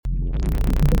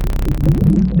You're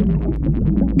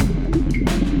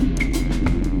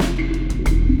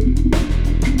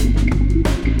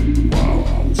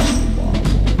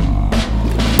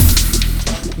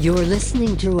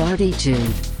listening to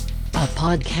Artituned, a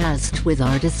podcast with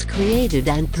artists created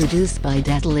and produced by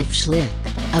Detlef Schlick,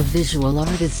 a visual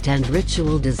artist and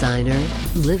ritual designer,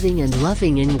 living and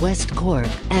loving in West Cork,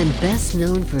 and best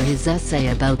known for his essay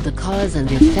about the cause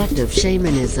and effect of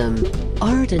shamanism,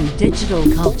 art and digital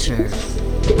culture.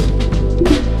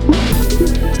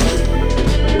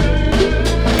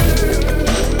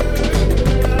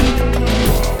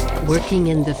 Working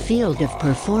in the field of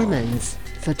performance,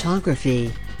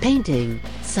 photography, painting,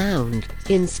 sound,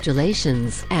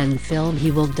 installations, and film, he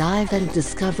will dive and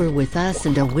discover with us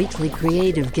and a weekly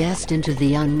creative guest into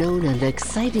the unknown and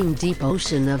exciting deep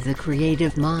ocean of the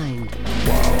creative mind.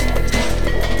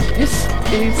 This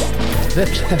is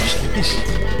Detlef Schlick.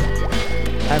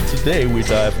 And today we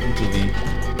dive into the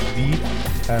deep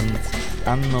and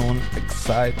unknown,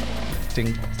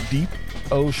 exciting, deep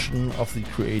ocean of the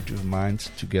creative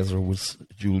mind together with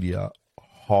Julia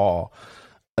Haw,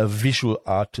 a visual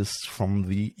artist from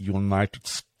the United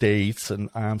States. And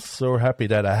I'm so happy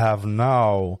that I have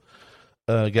now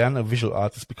again a visual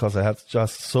artist, because I had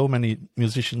just so many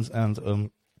musicians,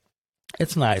 and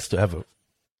it's nice to have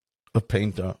a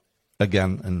painter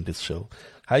again in this show.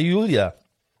 Hi, Julia.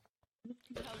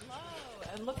 Hello,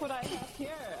 and look what I have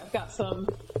here. I've got some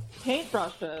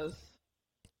paintbrushes.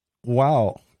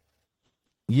 Wow.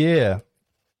 Yeah.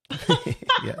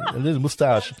 Yeah, a little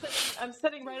mustache. I'm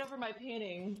sitting right over my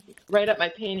painting, right at my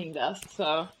painting desk.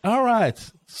 So. All right.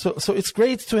 So it's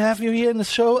great to have you here in the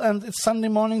show, and it's Sunday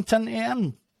morning, 10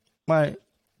 a.m. My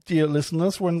dear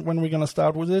listeners, when we're gonna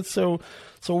start with it. So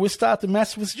we start the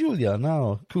mess with Julia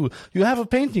now. Cool. You have a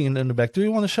painting in the back. Do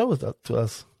you want to show it to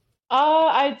us?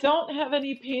 I don't have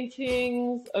any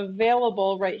paintings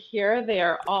available right here. They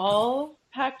are all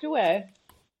packed away.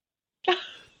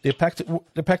 They're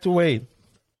packed away.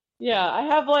 Yeah, I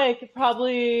have like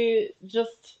probably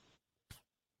just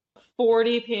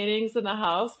 40 paintings in the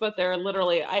house, but they're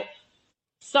literally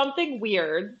something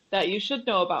weird that you should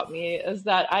know about me is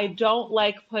that I don't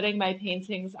like putting my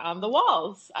paintings on the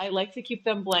walls. I like to keep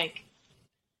them blank.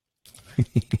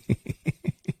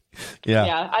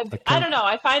 Yeah. I don't know.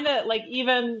 I find that like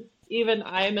even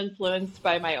I'm influenced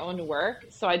by my own work,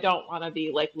 so I don't want to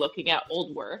be like looking at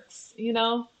old works, you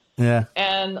know? Yeah.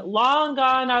 And long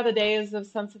gone are the days of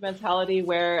sentimentality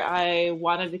where I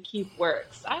wanted to keep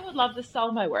works. I would love to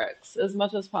sell my works as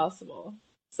much as possible.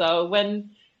 So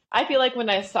I feel like when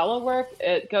I sell a work,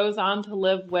 it goes on to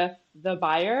live with the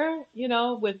buyer, you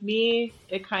know, with me,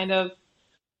 it kind of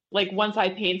like once I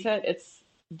paint it, it's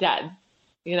dead,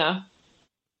 you know?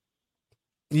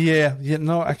 Yeah,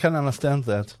 no, I can understand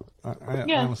that. I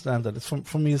understand that. It's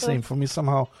for me the same. For me,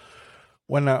 somehow,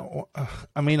 when I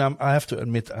have to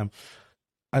admit,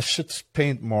 I should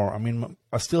paint more. I mean,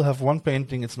 I still have one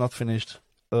painting; it's not finished,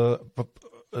 but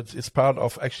it's part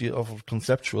of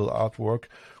conceptual artwork,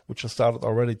 which I started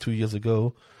already 2 years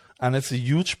ago, and it's a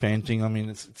huge painting. I mean,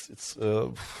 it's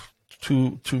 2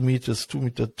 meters,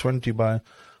 2.20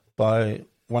 by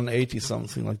 180,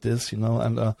 something like this, you know,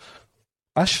 and.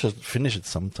 I should finish it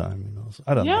sometime, you know. So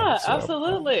I don't know. Yeah,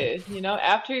 absolutely. You know,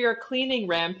 after your cleaning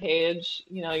rampage,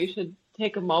 you know, you should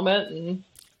take a moment and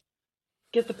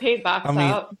get the paint box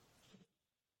out.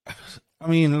 I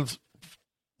mean,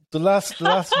 the last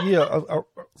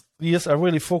years I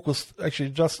really focused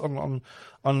actually just on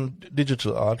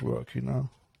digital artwork, you know.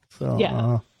 So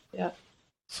yeah.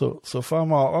 So far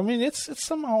more. I mean, it's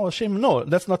somehow a shame. No,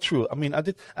 that's not true. I mean, I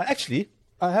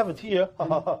have it here.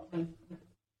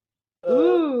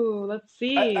 Ooh, let's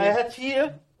see. I had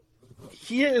here.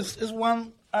 Here is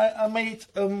one I made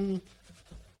for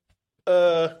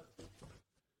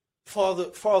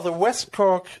the West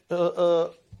Cork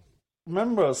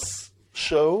members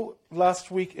show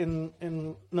last week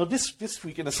this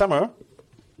week in the summer.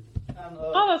 And,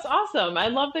 oh, that's awesome! I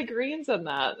love the greens in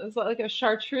that. It's like a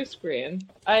chartreuse green.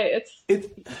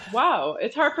 Wow.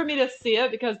 It's hard for me to see it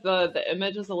because the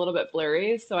image is a little bit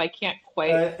blurry, so I can't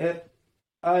quite.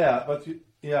 The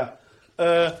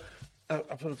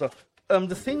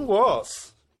thing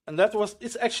was, and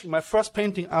it's actually my first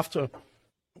painting after,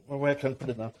 where can I put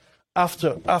it now?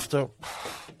 After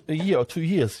a year or 2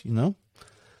 years, you know.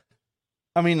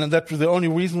 I mean, and that the only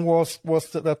reason was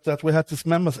that we had this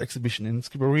members exhibition in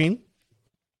Skibbereen,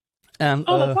 and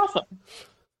that's awesome.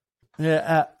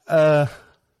 Yeah.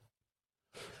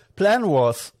 Plan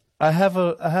was I have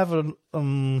a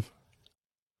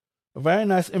very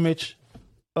nice image.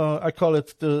 I call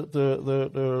it the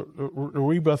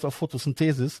rebirth of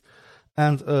photosynthesis,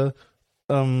 and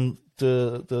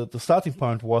the starting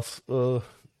point was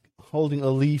holding a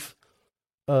leaf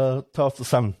towards the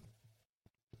sun.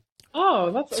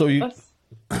 Oh, that's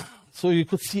so you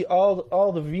could see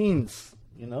all the veins,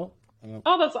 you know.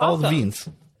 Oh, that's all awesome. the veins.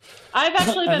 I've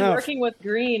actually been working with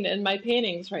green in my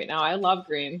paintings right now. I love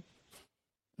green.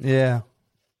 Yeah.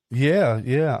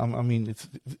 I mean,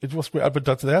 it was great, but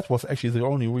that was actually the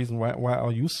only reason why I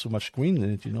used so much green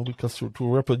in it, you know, because to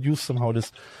reproduce somehow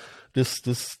this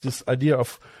idea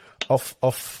of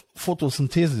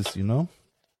photosynthesis, you know.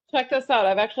 Check this out.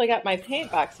 I've actually got my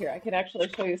paint box here. I can actually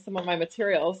show you some of my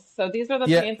materials. So these are the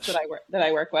paints that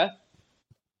I work with.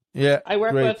 Yeah, I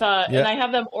work with, and I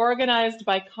have them organized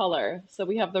by color. So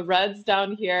we have the reds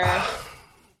down here,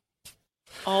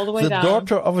 all the way down. The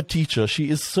daughter of a teacher. She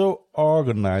is so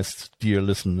organized, dear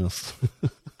listeners.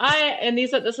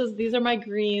 These are my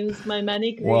greens, my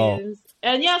many greens. Wow.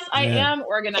 And yes, I am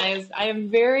organized. I am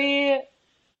very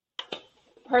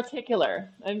particular.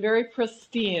 I'm very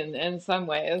pristine in some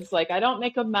ways. Like, I don't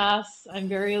make a mess. I'm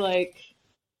very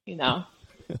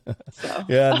so.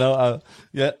 No,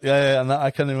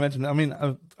 I can imagine. I mean,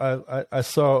 I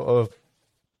saw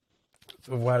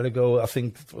a while ago. I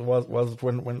think it was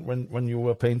when you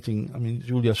were painting. I mean,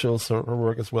 Julia shows her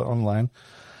work as well online,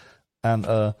 and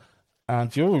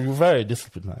you're very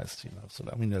disciplined, you know. So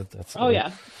I mean, that's. Oh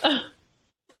yeah.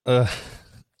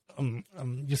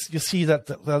 You see that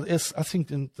is, I think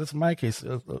that's my case.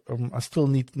 I still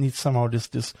need somehow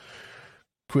this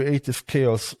creative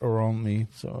chaos around me.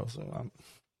 So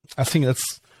I think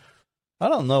that's, I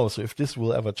don't know. So if this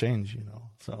will ever change, you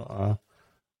know.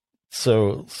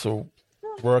 So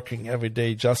working every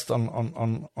day just on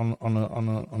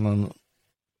a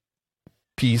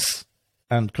piece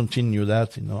and continue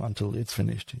that, you know, until it's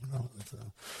finished. You know,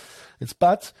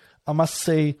 but I must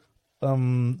say,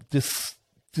 this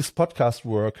podcast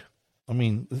work, I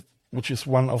mean, which is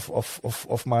one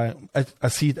of my, I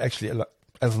see it actually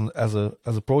as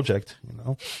a project, you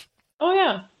know. Oh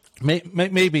yeah.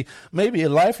 Maybe a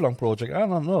lifelong project. I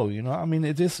don't know, you know. I mean,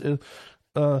 it is.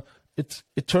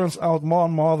 It turns out more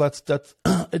and more that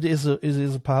it is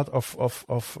a part of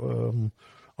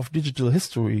digital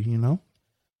history, you know.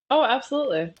 Oh,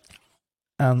 absolutely.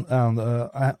 And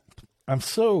I'm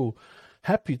so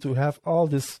happy to have all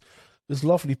this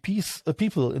lovely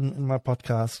people in my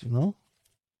podcast, you know.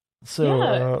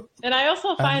 So and I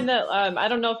also find that I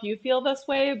don't know if you feel this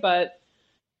way, but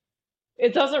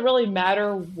it doesn't really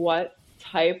matter what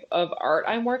type of art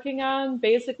I'm working on.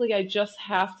 Basically, I just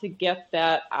have to get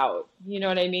that out. You know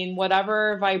what I mean?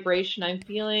 Whatever vibration I'm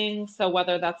feeling. So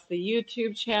whether that's the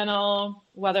YouTube channel,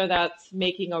 whether that's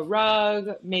making a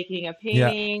rug, making a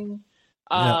painting,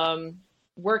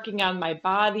 working on my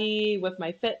body with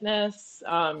my fitness.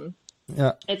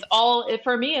 It's all,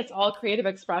 for me, it's all creative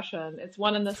expression. It's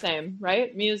one and the same,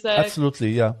 right? Music.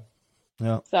 Absolutely, yeah.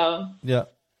 So. Yeah.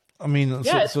 I mean,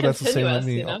 so that's the same with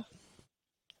me. You know?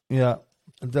 Yeah,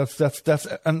 that's,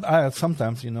 and I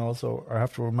sometimes, you know, so I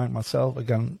have to remind myself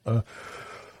again,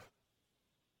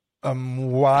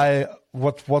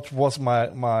 what was my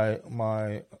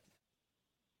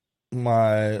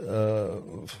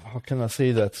how can I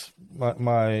say that,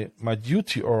 my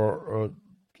duty or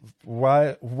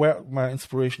where my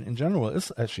inspiration in general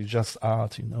is actually just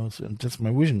art, you know, so, and just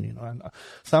my vision, you know. And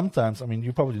sometimes, I mean,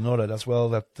 you probably know that as well,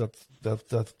 that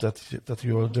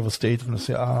you're devastated and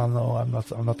say, no, I'm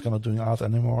not gonna do art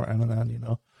anymore, and you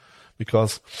know,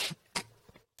 because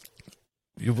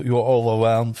you're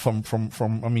overwhelmed from.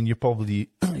 I mean, you probably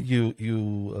you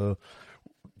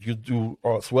do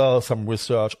as well some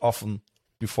research often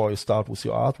before you start with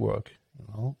your artwork. You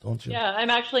know, don't you? Yeah,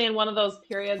 I'm actually in one of those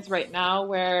periods right now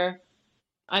where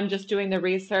I'm just doing the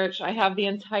research. I have the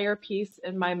entire piece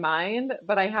in my mind,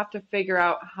 but I have to figure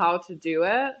out how to do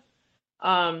it.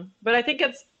 But I think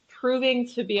it's proving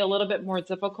to be a little bit more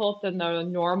difficult than the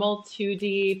normal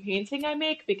 2D painting I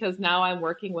make, because now I'm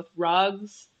working with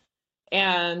rugs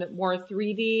and more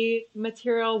 3D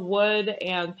material, wood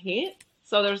and paint.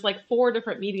 So there's like 4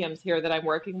 different mediums here that I'm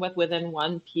working with within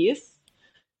one piece.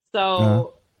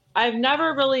 So I've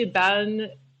never really been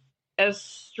as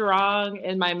strong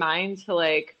in my mind to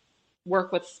like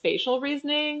work with spatial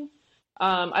reasoning.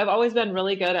 I've always been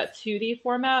really good at 2D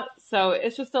format, so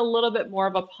it's just a little bit more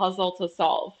of a puzzle to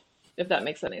solve, if that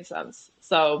makes any sense.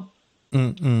 So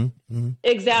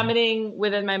examining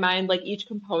within my mind like each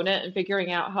component and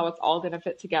figuring out how it's all going to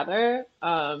fit together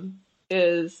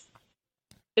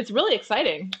it's really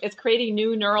exciting. It's creating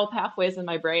new neural pathways in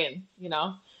my brain, you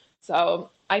know? So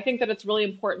I think that it's really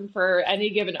important for any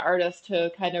given artist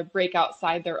to kind of break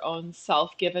outside their own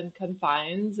self-given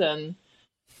confines and,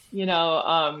 you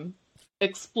know,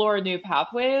 explore new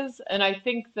pathways. And I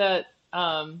think that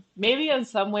maybe in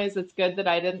some ways it's good that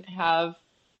I didn't have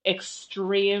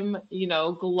extreme,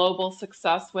 global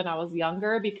success when I was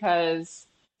younger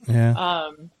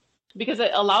Yeah. because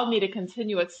it allowed me to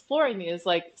continue exploring these.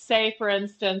 Like, say, for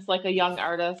instance, like a young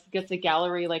artist gets a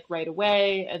gallery like right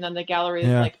away, and then the gallery is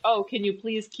Yeah. like, "Oh, can you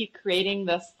please keep creating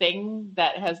this thing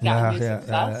that has gotten you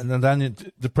success?" And then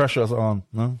the pressure is on,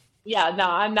 no? Yeah, no,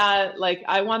 I'm not like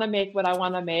I want to make what I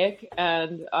want to make,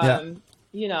 and Yeah.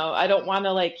 I don't want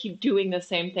to like keep doing the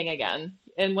same thing again.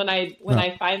 And when No.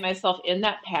 I find myself in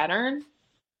that pattern,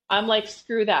 I'm like,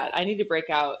 screw that. I need to break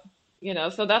out. So Yeah.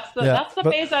 that's the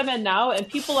But phase I'm in now, and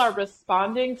people are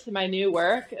responding to my new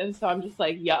work, and so I'm just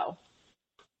like, yo,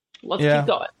 let's keep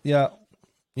going. yeah,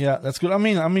 that's good. I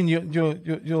mean, you're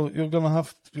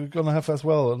gonna have as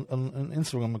well an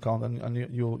Instagram account, and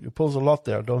you post a lot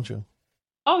there, don't you?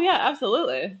 Oh yeah,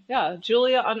 absolutely. Yeah,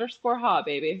 Julia_Ha,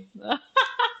 baby.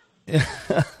 Yeah.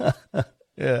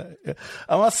 Yeah.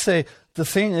 I must say the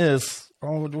thing is,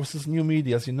 with this new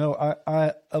medias,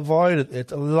 I avoided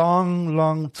it a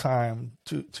long time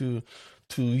to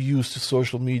use the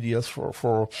social medias for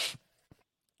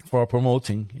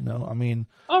promoting. I mean,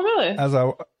 Oh really? as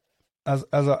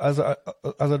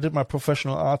I did my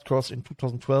professional art course in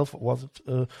 2012,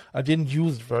 I didn't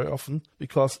use it very often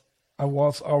because I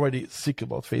was already sick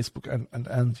about Facebook and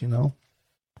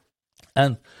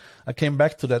and I came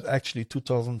back to that actually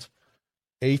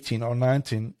 2018 or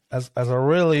 19 as I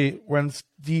really went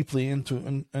deeply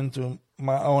into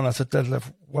my own. I said,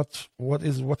 Detlef,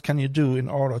 what can you do in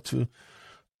order to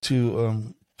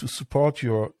support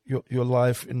your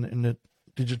life in the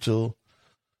digital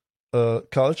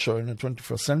culture in the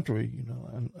 21st century,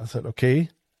 And I said, okay.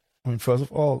 I mean, first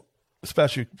of all,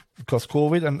 especially because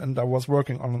COVID, and I was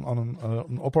working on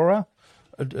an opera,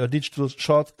 a digital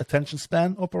short attention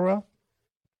span opera.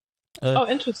 Oh,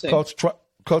 interesting.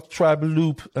 Called Tribal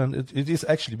Loop, and it is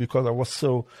actually because I was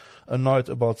so annoyed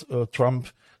about Trump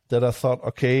that I thought,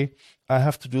 okay, I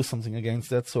have to do something against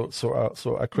that.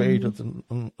 So I created.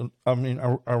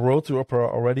 I wrote the opera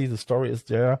already. The story is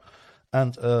there,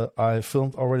 and I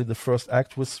filmed already the first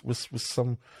act with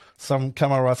some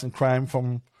cameras in crime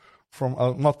from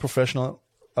not professional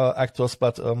actors,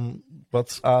 but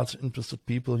art interested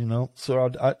people. So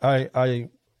I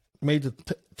made a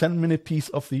 10-minute piece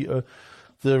of the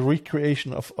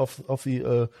recreation of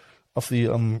the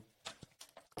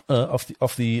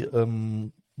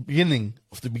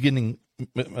beginning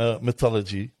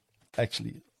mythology,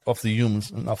 actually, of the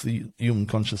humans and of the human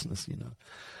consciousness.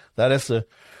 That is the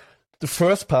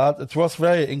first part. It was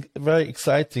very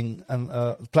exciting, and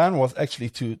the plan was actually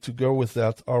to go with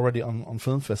that already on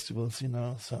film festivals.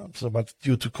 So but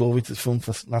due to COVID, the film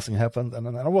nothing happened,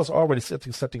 and I was already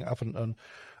setting up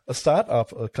a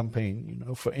startup campaign,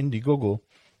 for Indiegogo,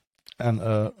 and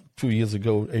 2 years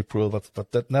ago, April,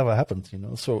 but that never happened,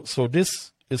 So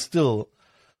this is still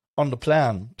on the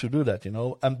plan to do that,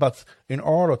 but in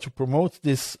order to promote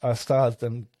this, I started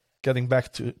then getting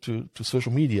back to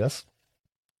social medias.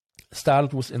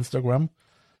 Started with Instagram,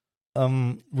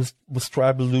 with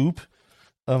Tribal Loop.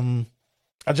 I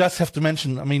just have to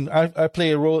mention, I mean, I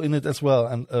play a role in it as well,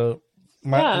 and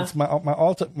my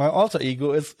alter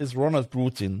ego is Ronald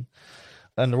Brutin,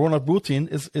 and Ronald Brutin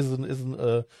is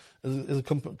a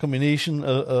combination,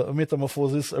 a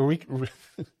metamorphosis, a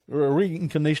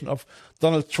reincarnation of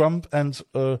Donald Trump and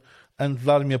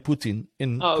Vladimir Putin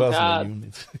in personal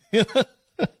unit.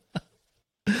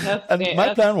 And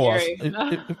my plan was,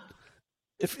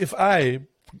 if I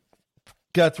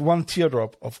get one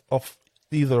teardrop of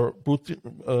either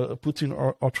Putin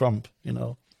or Trump,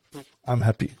 I'm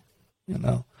happy.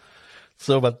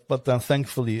 So, but then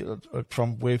thankfully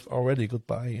Trump waved already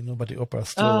goodbye, but the opera is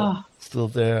still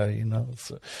there,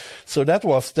 So that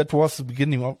was the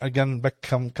beginning of, again,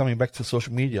 coming back to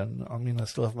social media. I mean, I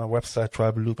still have my website,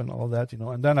 Tribal Loop, and all that,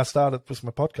 and then I started with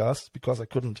my podcast because I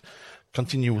couldn't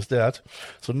continue with that.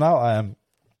 So now I am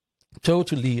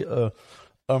totally a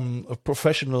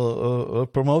professional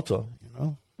promoter,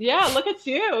 Yeah, look at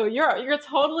you. You're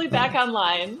totally back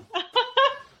online.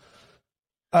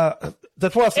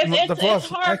 It's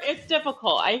hard. It's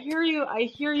difficult. I hear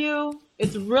you.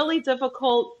 It's really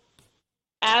difficult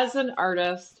as an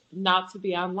artist not to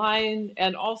be online,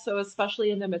 and also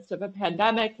especially in the midst of a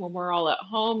pandemic when we're all at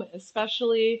home,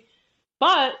 especially.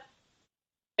 But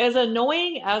as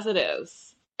annoying as it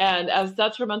is, and as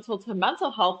detrimental to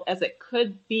mental health as it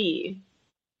could be,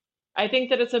 I think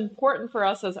that it's important for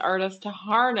us as artists to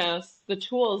harness the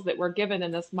tools that we're given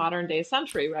in this modern day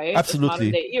century, right? Absolutely. This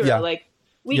modern day era. Yeah. Like,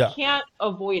 we can't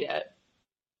avoid it.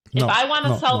 If No, I want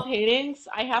to no, sell no. paintings,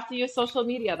 I have to use social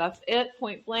media. That's it,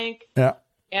 point blank. Yeah,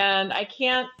 And I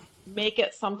can't make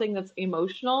it something that's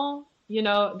emotional. You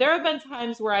know, there have been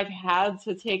times where I've had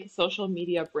to take social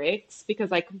media breaks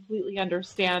because I completely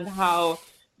understand how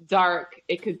dark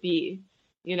it could be.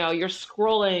 You know, you're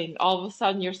scrolling, all of a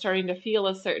sudden you're starting to feel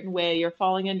a certain way, you're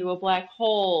falling into a black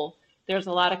hole. There's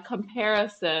a lot of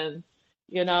comparison,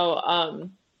 you know,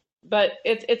 but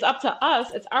it's up to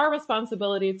us. It's our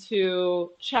responsibility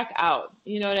to check out.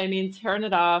 You know what I mean? Turn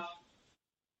it off,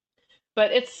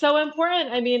 but it's so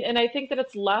important. I mean, and I think that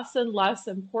it's less and less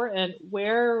important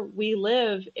where we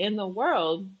live in the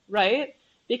world, right?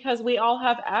 Because we all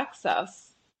have access.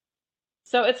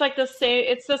 So it's like the same,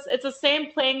 it's the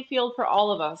same playing field for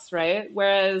all of us, right?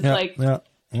 Whereas yeah, like yeah,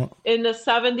 yeah. in the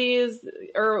 70s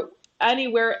or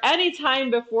anywhere, anytime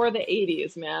before the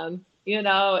 80s, man, you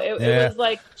know, it Yeah. was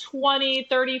like 20,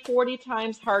 30, 40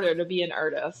 times harder to be an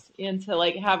artist and to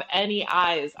like have any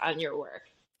eyes on your work.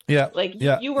 Yeah, Like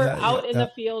yeah, you were yeah, yeah, out in yeah,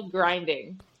 the field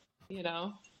grinding, you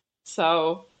know?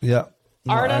 So yeah.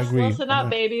 No, I artists, agree. listen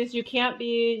up, babies. You can't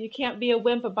be a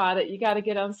wimp about it. You got to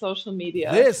get on social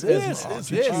media. This is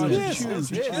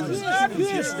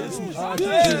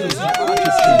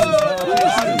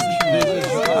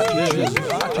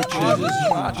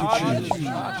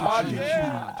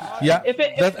yeah, If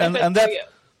it that if and it's and for that you.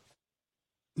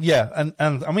 yeah,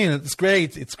 and I mean it's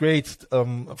great. It's great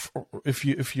if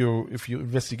you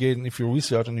investigate and if you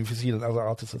research and if you see that other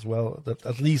artists as well. That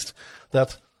at least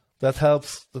that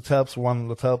helps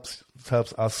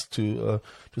us to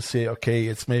say, okay,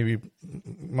 it's maybe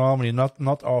normally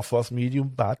not our first medium,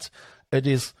 but it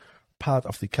is part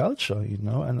of the culture, you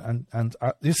know. And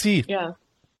you see, Yeah.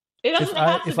 It doesn't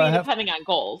have to be depending on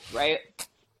goals, right?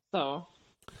 So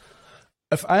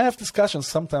if I have discussions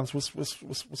sometimes with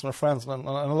my friends and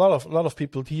a lot of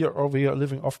people over here are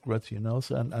living off grid, you know,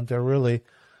 so, and they're really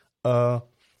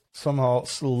somehow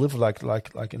still live like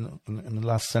in the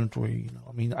last century. You know,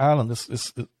 I mean, Ireland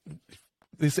is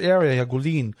this area here,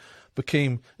 Guleen,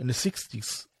 became in the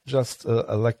 60s just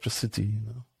electricity, you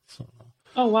know. So,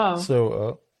 oh wow.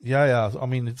 So yeah. I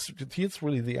mean, it's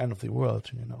really the end of the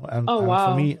world, you know. And, Oh and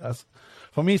wow.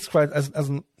 for me, it's quite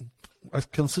I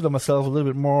consider myself a little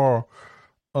bit more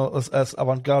as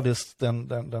avant-gardist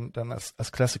than as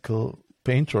classical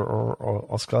painter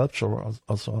or sculptor or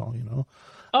so, you know.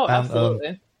 Oh,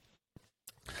 absolutely.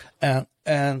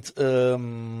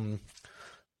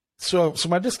 So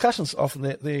my discussions of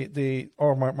my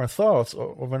thoughts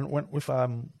or when if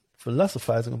I'm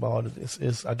philosophizing about it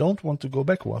is I don't want to go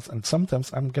backwards, and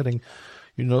sometimes I'm getting,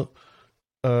 you know,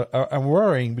 I'm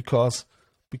worrying because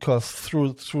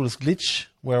through this glitch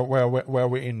where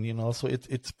we're in, you know, so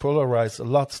it polarized a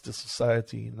lot the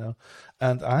society, you know,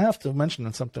 and I have to mention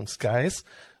that sometimes, guys,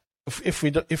 if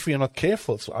we are not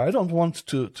careful, so I don't want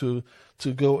to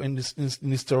go in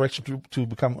this direction to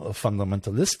become a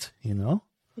fundamentalist, you know,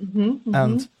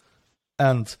 and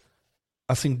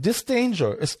I think this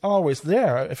danger is always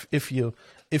there if you're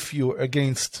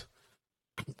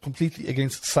completely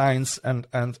against science and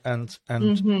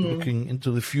looking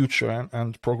into the future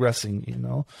and progressing, you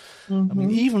know. I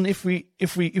mean, even if we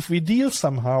deal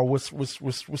somehow with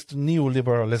the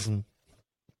neoliberalism,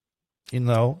 you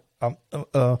know,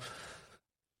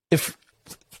 if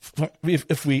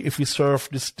we serve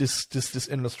this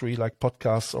industry like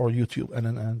podcasts or YouTube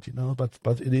and you know,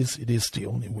 but it is the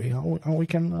only way how we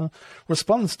can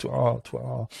respond to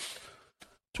our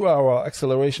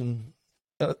acceleration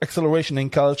in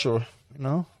culture, you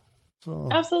know. So.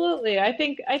 Absolutely. I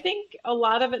think a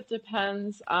lot of it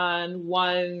depends on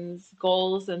one's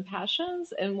goals and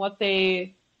passions and what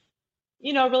they,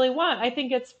 you know, really want. I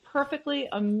think it's perfectly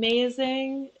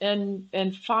amazing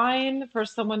and fine for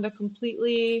someone to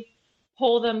completely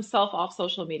pull themselves off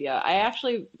social media. I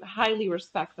actually highly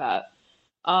respect that.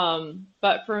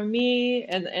 But for me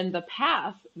and the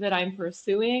path that I'm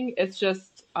pursuing, it's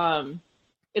just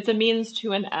it's a means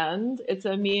to an end. It's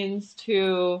a means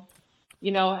to,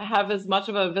 you know, have as much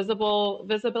of a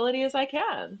visibility as I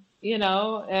can, you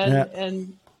know,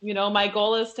 and you know, my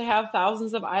goal is to have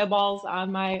thousands of eyeballs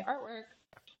on my artwork.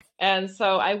 And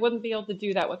so I wouldn't be able to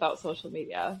do that without social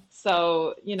media.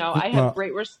 So, you know, I have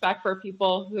great respect for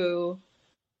people who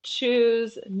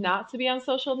choose not to be on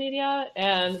social media.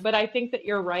 But I think that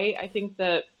you're right. I think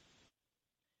that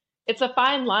it's a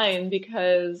fine line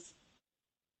because,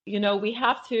 you know, we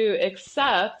have to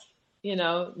accept, you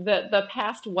know, that the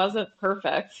past wasn't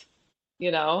perfect,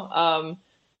 you know,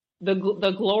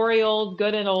 the glory old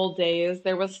good and old days,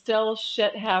 there was still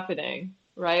shit happening,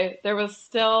 right? There was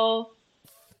still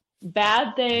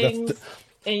bad things.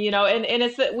 And and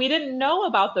it's that we didn't know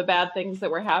about the bad things that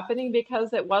were happening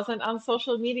because it wasn't on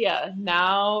social media.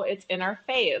 Now it's in our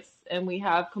face and we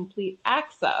have complete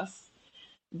access.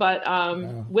 But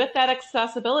with that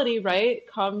accessibility, right,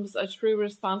 comes a true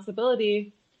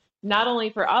responsibility, not only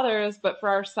for others, but for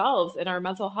ourselves and our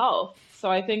mental health. So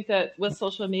I think that with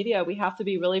social media, we have to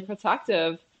be really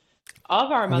protective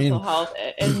of our mental health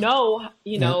and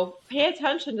pay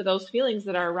attention to those feelings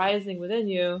that are arising within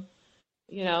you,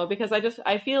 because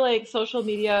I feel like social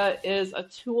media is a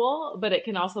tool, but it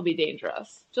can also be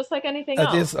dangerous, just like anything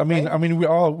else. It is. Right?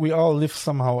 We all live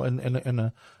somehow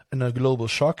in a global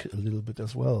shock a little bit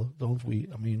as well, don't we?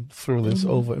 Through this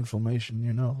over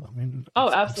information,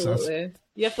 Oh, absolutely.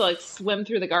 You have to like swim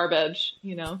through the garbage,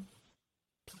 So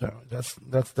that's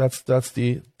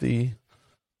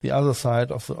the other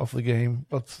side of the game,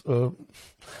 but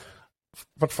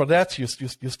for that you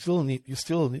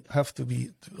still have to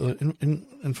be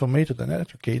informated and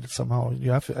educated somehow.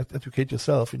 You have to educate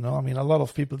yourself. A lot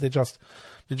of people they just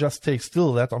take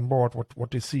still that on board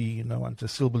what they see, and they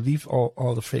still believe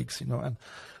all the fakes, and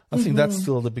I think that's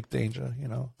still the big danger.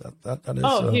 That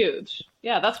is huge.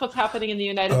 Yeah, that's what's happening in the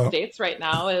United States right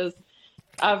now. Is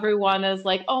everyone is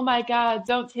like, oh my God,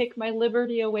 don't take my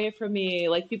liberty away from me.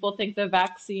 Like people think the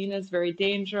vaccine is very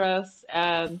dangerous,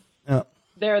 and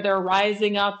they're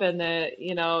rising up, and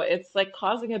it's like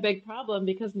causing a big problem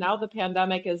because now the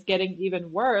pandemic is getting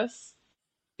even worse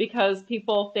because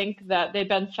people think that they've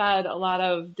been fed a lot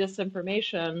of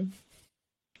disinformation,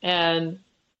 and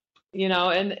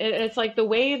and it's like the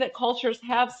way that cultures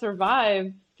have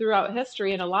survived throughout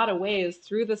history in a lot of ways,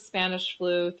 through the Spanish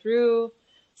flu, through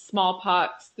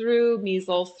smallpox, through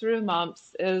measles, through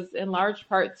mumps, is in large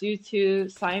part due to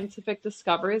scientific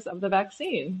discoveries of the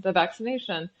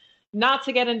vaccination. Not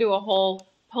to get into a whole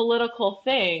political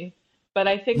thing, but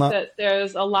I think that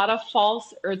there's a lot of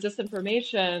false or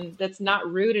disinformation that's not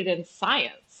rooted in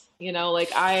science.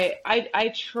 Like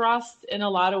I trust in a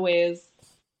lot of ways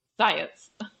science,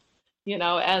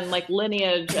 and like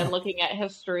lineage and looking at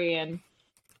history. And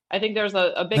I think there's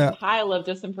a big pile of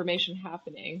disinformation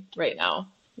happening right now.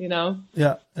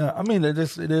 Yeah.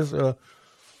 It is.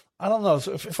 I don't know.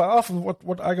 So if I often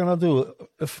what I'm gonna do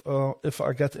if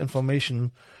I get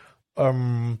information,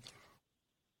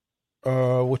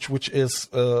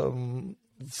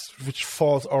 which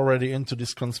falls already into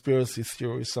this conspiracy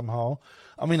theory somehow.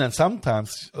 And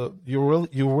sometimes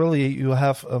you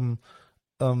have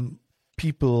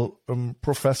people,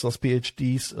 professors,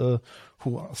 PhDs,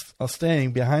 who are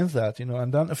staying behind that,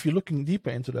 and then if you're looking deeper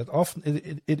into that, often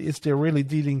it is they're really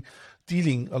dealing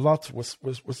a lot with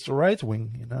the right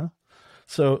wing,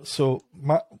 So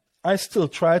I still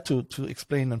try to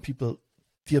explain, and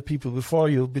dear people, before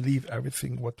you believe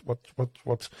everything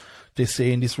what they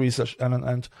say in this research,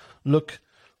 and look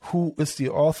who is the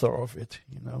author of it,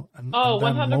 And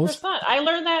 100%. I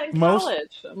learned that in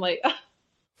college. I'm like.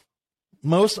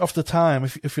 Most of the time,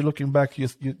 if you're looking back, you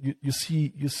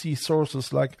see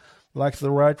sources like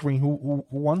the right wing who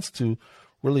wants to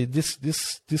really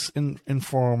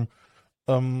inform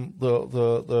the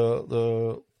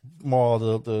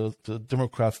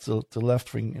Democrats, the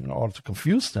left wing, in order to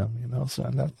confuse them, So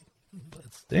and that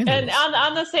it's dangerous. And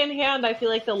on the same hand, I feel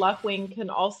like the left wing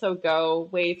can also go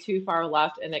way too far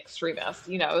left and extremist,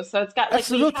 So it's got like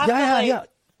absolutely, yeah.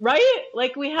 Right?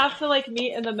 Like we have to like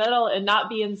meet in the middle and not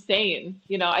be insane.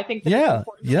 I think that it's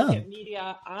important to look at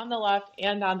media on the left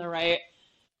and on the right,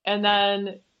 and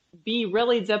then be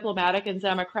really diplomatic and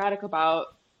democratic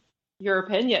about your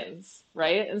opinions,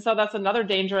 right? And so that's another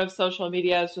danger of social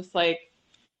media, is just like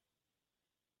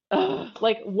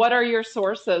what are your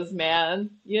sources,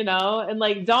 man? And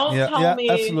like don't tell me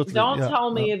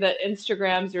that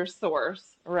Instagram's your source.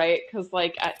 Right, because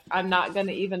like I'm not going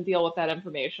to even deal with that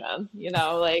information.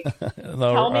 Like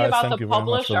tell me about the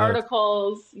published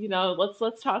articles.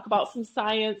 Let's talk about some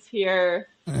science here.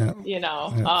 I don't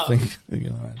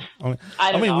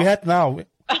know.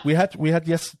 We had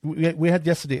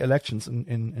yesterday elections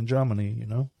in Germany.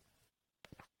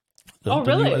 The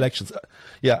really? New elections.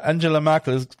 Angela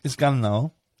Merkel is gone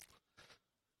now.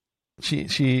 She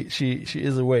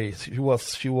is away. She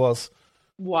was.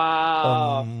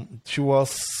 Wow. She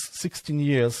was 16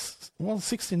 years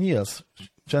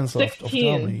chancellor of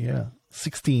Germany. Yeah,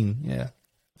 16. Yeah.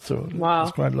 So wow,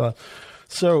 it's quite a lot.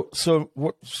 So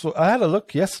I had a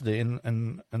look yesterday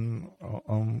in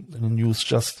the news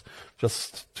just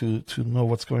to know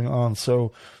what's going on.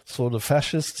 So the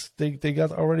fascists they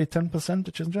got already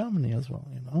 10% in Germany as well.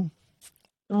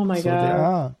 Oh my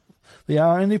God. They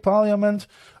are in the parliament.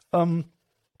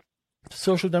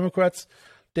 Social Democrats.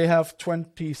 They have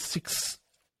 26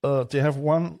 they have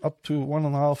up to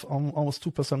 1.5, almost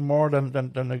 2% more than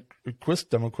the Christ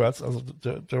Democrats, also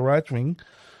the right wing.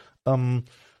 And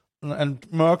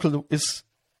Merkel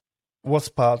was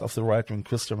part of the right wing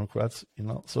Christ Democrats,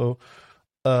 So,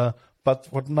 but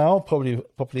what now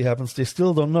probably happens, they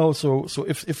still don't know. So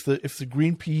if the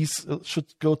Greenpeace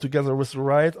should go together with the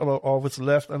right or with the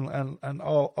left and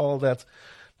all that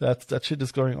shit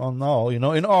is going on now,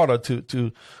 in order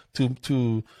to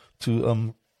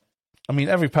I mean,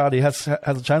 every party has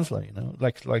a chancellor,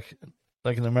 like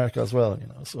in America as well,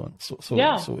 So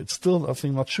it's still, I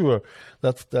think, not sure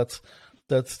that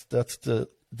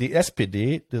the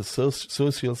SPD, the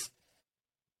Socialist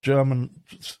German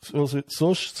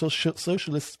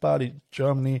Socialist Party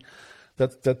Germany,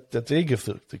 that they give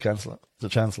the chancellor.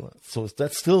 So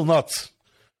that's still not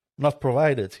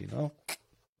provided,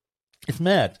 It's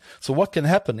mad. So what can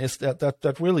happen is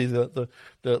that really the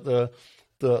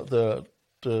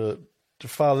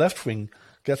far left wing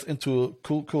gets into a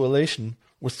coalition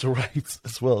with the right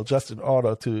as well, just in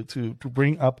order to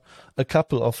bring up a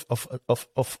couple of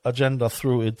agenda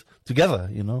through it together,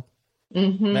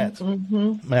 Mad.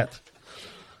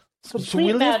 So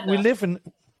we live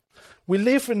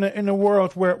in a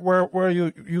world where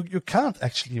you can't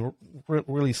actually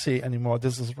really say anymore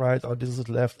this is right or this is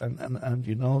left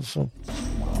and so.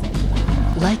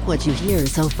 Like what you hear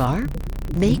so far?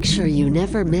 Make sure you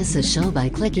never miss a show by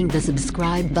clicking the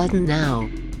subscribe button now.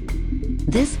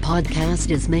 This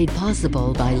podcast is made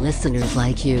possible by listeners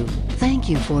like you. Thank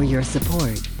you for your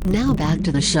support. Now back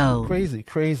to the show. Crazy.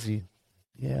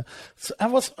 Yeah. So I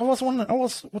was wondering,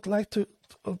 would like to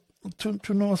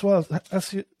know as well.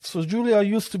 So Julia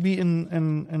used to be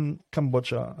in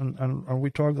Cambodia, and we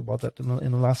talked about that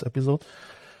in the last episode.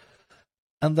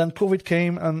 And then COVID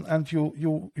came, and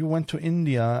you went to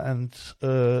India, and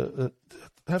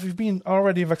have you been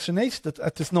already vaccinated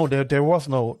at this? No, there was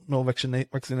no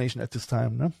vaccination at this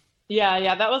time, no?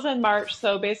 Yeah, that was in March.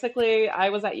 So basically, I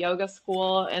was at yoga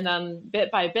school, and then bit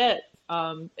by bit,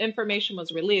 information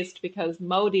was released because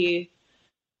Modi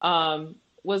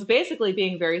was basically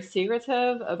being very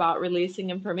secretive about releasing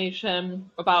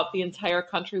information about the entire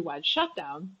countrywide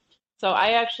shutdown. So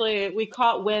we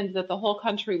caught wind that the whole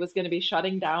country was going to be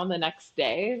shutting down the next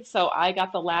day. So I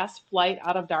got the last flight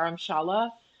out of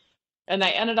Dharamshala, and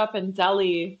I ended up in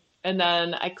Delhi, and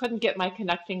then I couldn't get my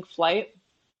connecting flight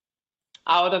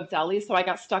out of Delhi. So I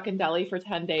got stuck in Delhi for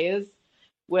 10 days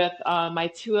with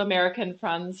my 2 American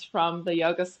friends from the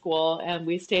yoga school, and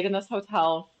we stayed in this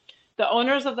hotel. The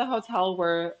owners of the hotel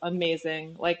were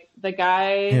amazing. Like the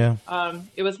guy,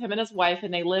 it was him and his wife,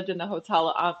 and they lived in the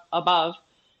hotel above.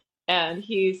 And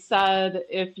he said,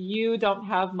 if you don't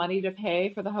have money to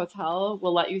pay for the hotel,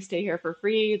 we'll let you stay here for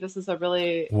free. This is a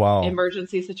really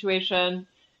emergency situation.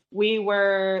 We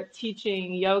were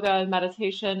teaching yoga and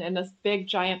meditation in this big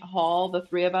giant hall, the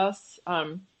 3 of us.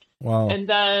 And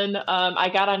then I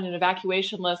got on an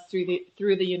evacuation list through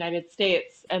the United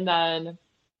States. And then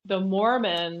the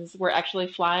Mormons were actually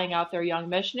flying out their young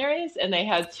missionaries, and they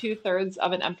had 2/3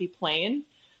 of an empty plane.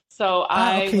 So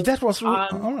that was all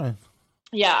right.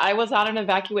 Yeah, I was on an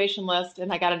evacuation list,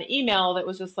 and I got an email that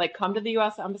was just like, come to the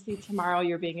U.S. Embassy tomorrow,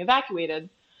 you're being evacuated.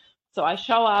 So I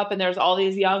show up, and there's all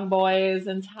these young boys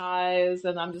in ties,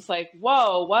 and I'm just like,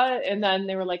 whoa, what? And then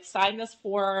they were like, sign this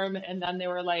form, and then they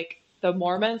were like, the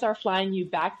Mormons are flying you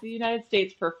back to the United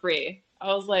States for free.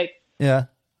 I was like,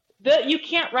 you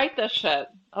can't write this shit.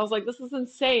 I was like, this is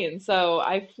insane. So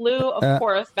I flew, of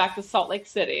course, back to Salt Lake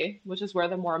City, which is where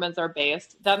the Mormons are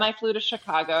based. Then I flew to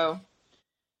Chicago.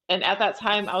 And at that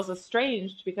time, I was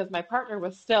estranged because my partner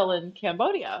was still in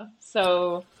Cambodia.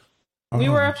 So we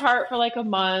were apart for like a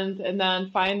month. And then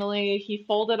finally, he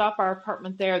folded up our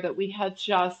apartment there that we had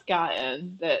just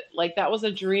gotten. That was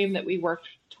a dream that we worked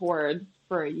toward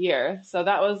for a year. So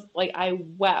that was like, I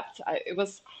wept. It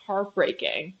was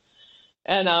heartbreaking.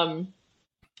 And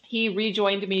he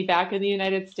rejoined me back in the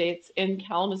United States in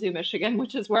Kalamazoo, Michigan,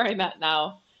 which is where I'm at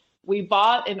now. We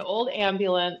bought an old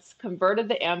ambulance, converted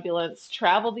the ambulance,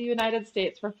 traveled the United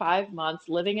States for 5 months,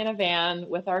 living in a van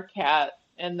with our cat.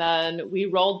 And then we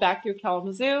rolled back through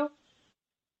Kalamazoo.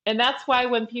 And that's why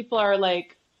when people are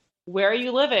like, where are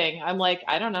you living? I'm like,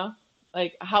 I don't know.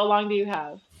 Like, how long do you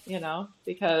have?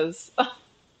 Because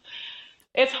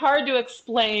it's hard to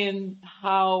explain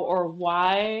how or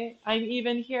why I'm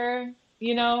even here,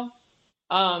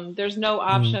 There's no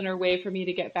option or way for me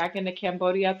to get back into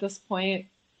Cambodia at this point.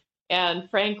 And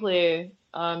frankly,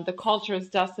 the culture is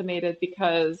decimated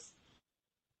because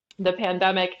the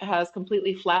pandemic has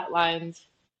completely flatlined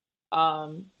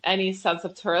any sense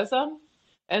of tourism.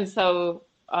 And so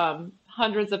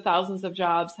hundreds of thousands of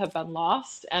jobs have been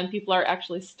lost, and people are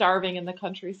actually starving in the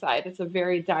countryside. It's a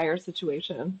very dire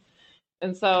situation.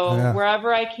 And so Yeah.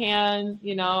 wherever I can,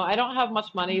 I don't have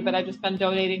much money, but I've just been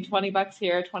donating $20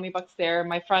 here, $20 there.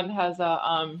 My friend has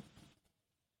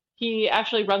he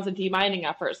actually runs a demining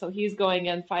effort. So he's going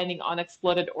in finding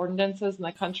unexploded ordnances in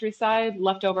the countryside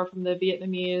left over from the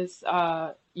Vietnamese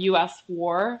US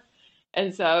war.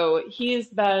 And so he's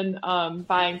been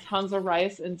buying tons of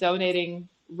rice and donating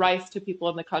rice to people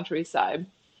in the countryside.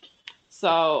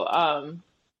 So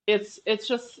it's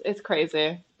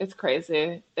crazy. It's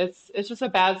crazy. It's just a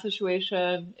bad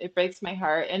situation. It breaks my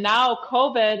heart. And now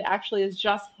COVID actually is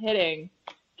just hitting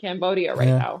Cambodia right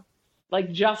Yeah. now.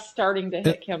 Like just starting to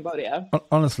hit Cambodia.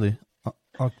 Honestly.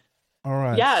 All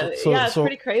right. Yeah, it's So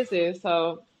pretty crazy.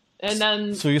 So and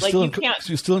then so you're like still you can't. so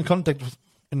you're still in contact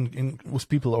with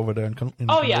people over there in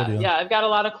Oh Cambodia. yeah. I've got a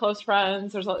lot of close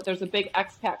friends. There's a big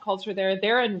expat culture there.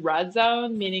 They're in red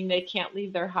zone, meaning they can't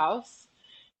leave their house.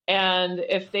 And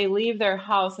if they leave their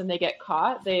house and they get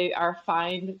caught, they are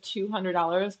fined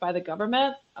 $200 by the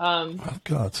government. Oh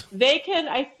God.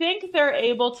 I think they're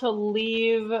able to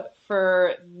leave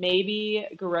for maybe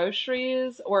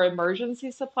groceries or emergency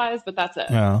supplies, but that's it.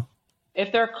 Yeah.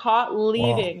 If they're caught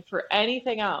leaving for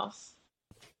anything else.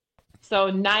 So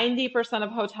 90%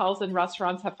 of hotels and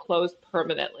restaurants have closed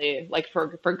permanently, like for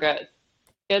good.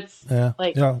 It's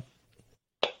like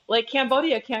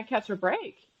Cambodia can't catch a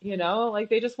break, like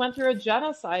they just went through a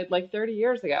genocide like 30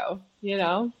 years ago,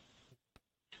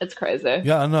 It's crazy.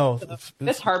 Yeah, I know.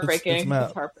 It's heartbreaking. It's mad.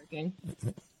 It's heartbreaking.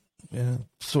 Yeah.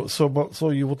 So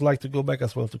you would like to go back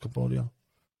as well to Cambodia?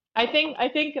 I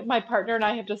think my partner and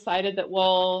I have decided that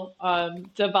we'll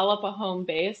develop a home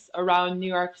base around New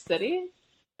York City,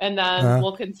 and then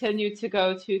we'll continue to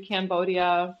go to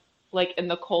Cambodia like in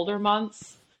the colder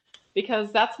months,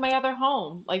 because that's my other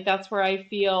home. Like that's where I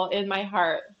feel in my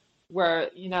heart where,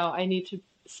 I need to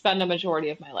spend a majority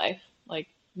of my life. Like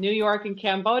New York and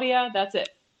Cambodia, that's it.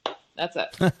 That's it.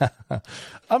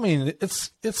 I mean,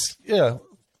 it's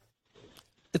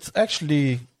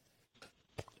actually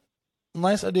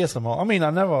nice idea somehow. I mean,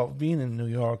 I've never been in New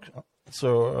York,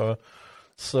 so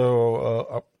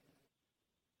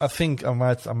I think I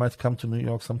might come to New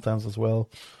York sometimes as well.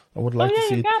 I would like to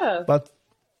see you gotta.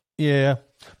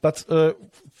 But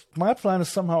my plan is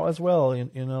somehow as well. I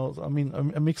mean,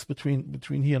 a mix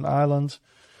between here and Ireland.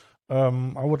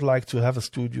 I would like to have a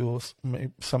studio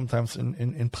sometimes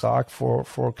in Prague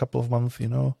for a couple of months,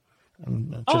 and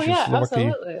Czechoslovakia,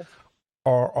 absolutely.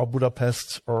 or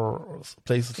Budapest or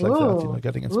places like that,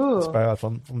 getting inspired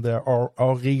from there, or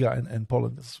Riga in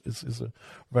Poland is a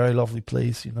very lovely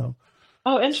place,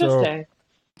 Oh, interesting.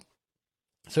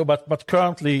 But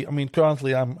currently I'm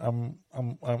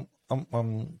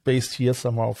based here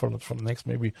somehow for the next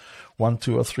maybe 1,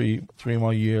 2, or 3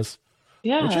 more years.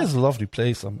 Yeah, which is a lovely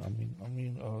place. So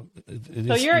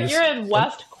you're in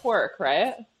West Cork,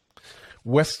 right?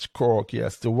 West Cork,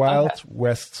 yes, the wild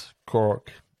West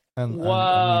Cork. And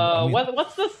whoa,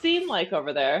 what's the scene like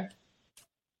over there?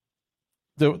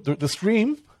 The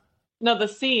stream? No, the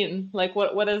scene. Like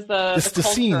what is the culture?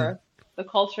 Scene. The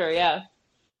culture, yeah.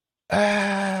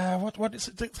 What is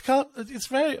it? It's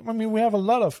very. I mean, we have a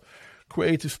lot of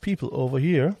creative people over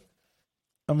here.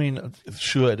 I mean,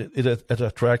 sure, it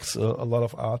attracts a lot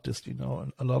of artists, and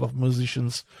a lot of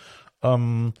musicians.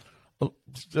 A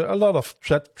lot of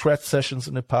thread sessions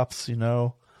in the pubs,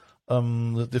 the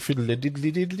fiddle. I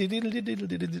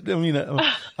mean,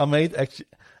 I made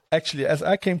actually as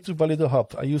I came to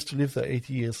Ballydohop, I used to live there 8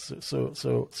 years. So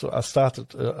I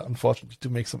started, unfortunately, to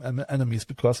make some enemies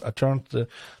because I turned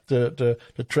the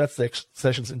thread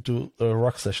sessions into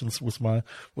rock sessions with my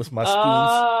spoons.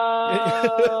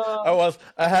 I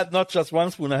had not just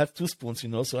one spoon, I had 2 spoons,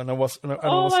 So I was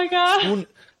my God.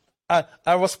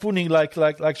 I was spooning like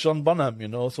John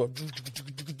Bonham, So.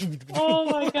 Oh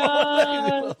my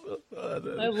God!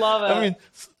 I love it. I mean,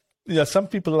 yeah, some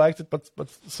people liked it, but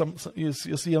some you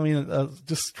see, I mean,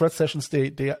 just thread sessions.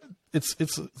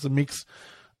 It's a mix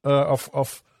of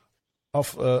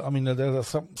I mean, there are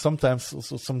sometimes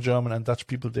also some German and Dutch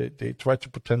people. They try to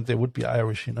pretend they would be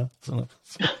Irish, So,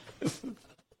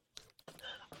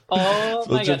 oh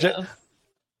my goodness.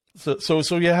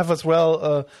 So you have as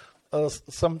well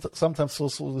sometimes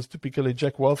also this typically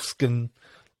Jack Wolfskin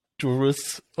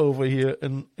tourists over here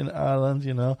in Ireland,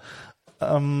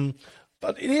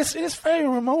 But it is very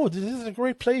remote. It is a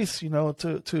great place,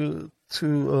 to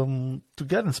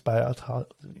get inspired.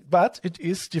 But it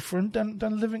is different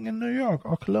than living in New York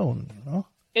or Cologne,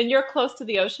 And you're close to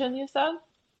the ocean, you said?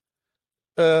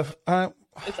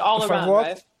 It's all around,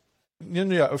 right?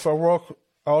 Yeah, if I walk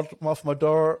out of my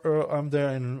door, I'm there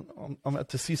I'm at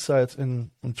the seaside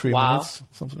in 3 Wow. minutes,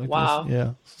 something like Wow. this.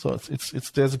 Yeah. So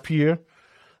it's there's a pier,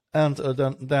 and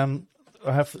then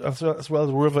I have as well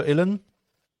the River Illen,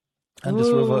 and this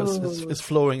river is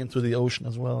flowing into the ocean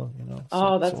as well.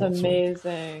 Oh, that's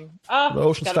amazing. Oh, the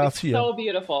ocean it's gotta be starts here. so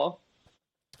beautiful.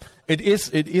 It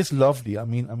is lovely. I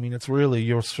mean, it's really,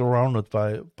 you're surrounded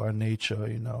by nature,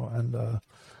 and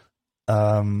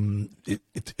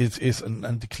it is,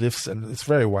 and the cliffs, and it's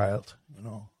very wild,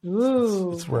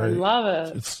 Ooh, It's very, I love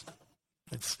it.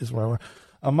 It's very wild.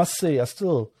 I must say, I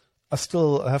still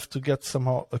have to get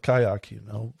somehow a kayak,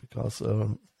 because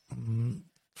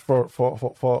for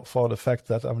the fact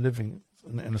that I'm living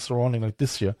in a surrounding like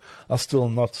this here, I'm still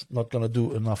not gonna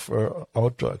do enough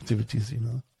outdoor activities,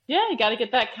 Yeah, you got to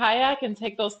get that kayak and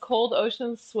take those cold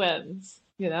ocean swims,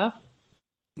 Yeah.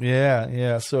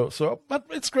 So, but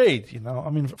it's great, I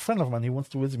mean, a friend of mine, he wants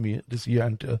to visit me this year,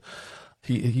 and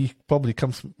he probably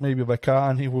comes maybe by car,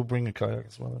 and he will bring a kayak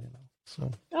as well,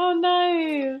 So. Oh,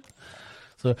 nice.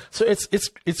 So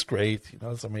it's great,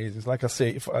 it's amazing. It's like I say,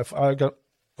 if I got,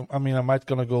 I mean, I might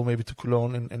gonna go maybe to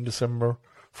Cologne in December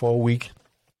for a week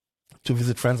to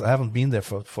visit friends. I haven't been there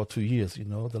for 2 years,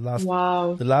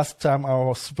 Wow. The last time I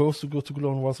was supposed to go to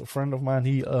Cologne was a friend of mine.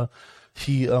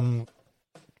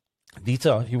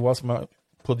 Dieter, he was my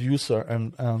producer,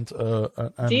 and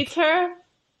Dieter?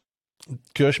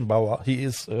 Kirschenbauer. He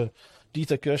is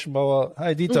Dieter Kirschenbauer.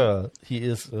 Hi, Dieter. He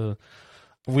is.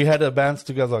 We had a band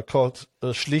together called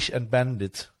Schlich and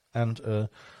Bandit, and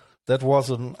that was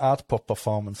an art pop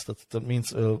performance. That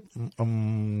means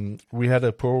we had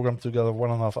a program together,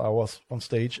 1.5 hours on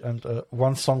stage, and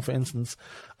one song, for instance,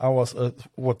 I was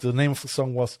what the name of the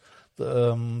song was,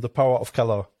 the Power of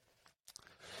Color.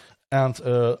 And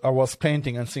I was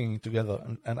painting and singing together,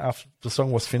 and after the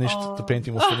song was finished, the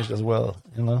painting was finished as well.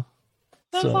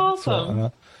 That's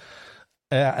awesome.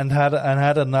 And had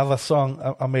another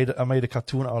song. I made a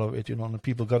cartoon out of it, and the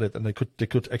people got it, and they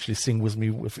could actually sing with me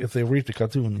if they read the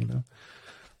cartoon,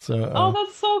 So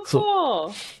that's so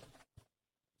cool.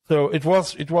 So it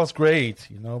was great,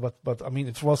 but I mean,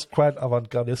 it was quite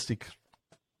avant-gardistic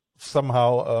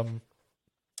somehow.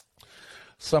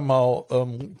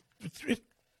 It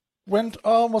went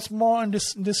almost more in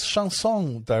this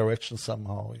chanson direction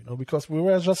somehow, because we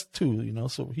were just two,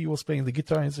 So he was playing the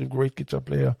guitar. He's a great guitar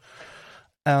player,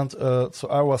 and so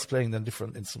I was playing the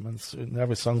different instruments. In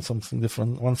every song, something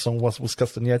different. One song was with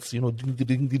castanets, ding, ding,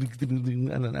 ding, ding,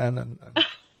 ding, and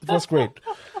it was great.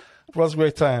 It was a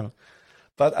great time.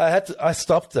 But I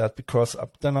stopped that because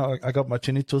then I got my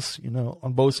tinnitus,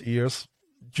 on both ears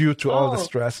due to all the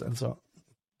stress and so.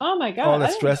 Oh my God! All the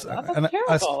stress, That's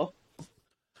terrible.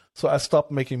 So I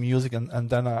stopped making music, and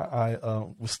then I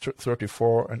was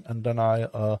 34, and then I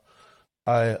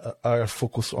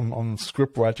focused on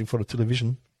script writing for the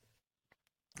television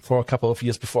for a couple of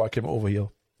years before I came over here.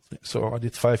 So I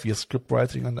did 5 years script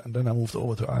writing, and then I moved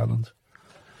over to Ireland.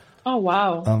 Oh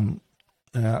wow!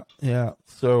 Yeah.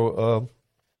 So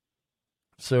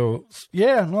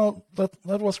yeah, no, that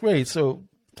was great. So,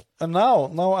 and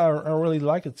now I really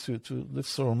like it to live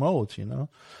so remote.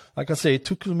 Like I say,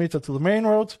 2 kilometers to the main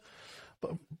road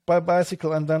by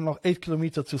bicycle, and then 8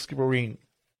 kilometers to Skibbereen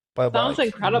by bike. Sounds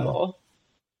incredible.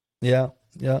 Yeah.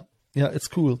 It's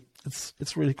cool.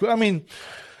 It's really cool. I mean,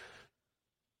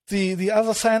 the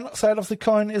other side of the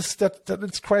coin is that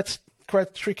it's quite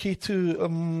tricky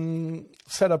to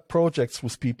set up projects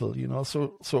with people.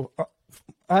 So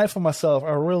I for myself,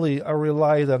 I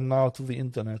rely then now to the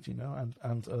internet.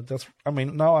 And that's, I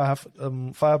mean, now I have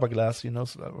fiberglass.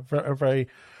 So a very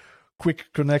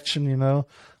quick connection.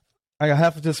 I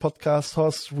have this podcast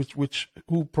host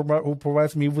who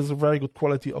provides me with a very good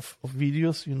quality of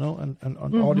videos, and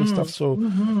audio stuff.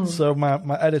 So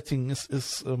my editing is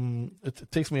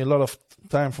it takes me a lot of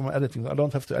time for my editing. I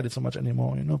don't have to edit so much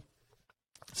anymore,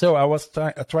 So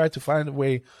I try to find a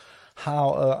way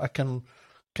how I can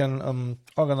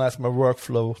organize my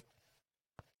workflow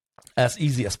as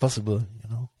easy as possible,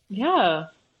 Yeah.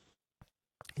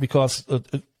 Because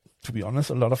to be honest,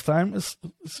 a lot of time is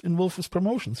involved with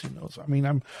promotions, So I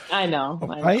mean, I know.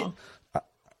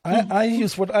 I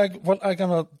use what I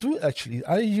gonna do actually.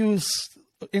 I use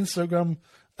Instagram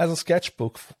as a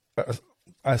sketchbook.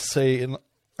 I say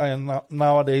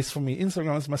nowadays for me,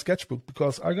 Instagram is my sketchbook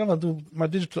because I'm gonna do my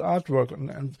digital artwork,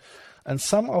 and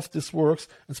some of this works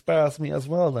inspires me as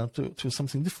well then to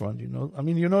something different. I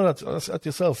mean, that at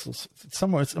yourself. So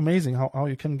somewhere it's amazing how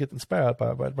you can get inspired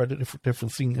by the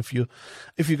different thing if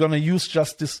you're gonna use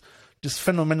just this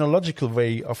phenomenological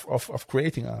way of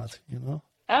creating art.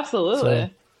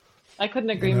 Absolutely. I couldn't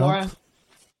agree more.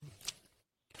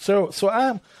 So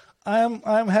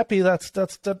I'm happy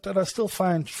that I still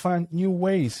find new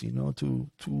ways, to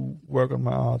work on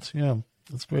my art. Yeah,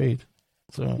 that's great.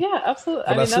 So Yeah, absolutely. I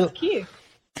but I mean, still that's key.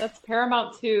 That's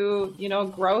paramount to,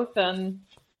 growth and,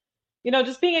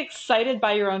 just being excited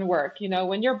by your own work.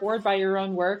 When you're bored by your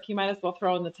own work, you might as well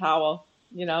throw in the towel,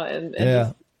 and just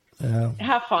yeah. Yeah.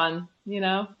 have fun.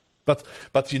 But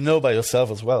by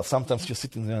yourself as well. Sometimes you're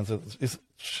sitting there and say,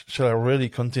 shall I really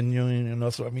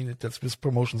continue? So I mean, that's with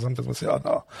promotion. Sometimes I say, oh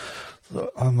no,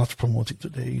 so I'm not promoting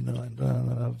today.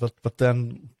 But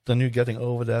then you're getting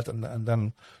over that, and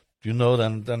then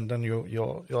then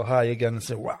you're high again and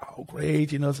say, wow,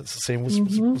 great. It's the same with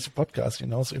the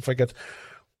podcast. So if I get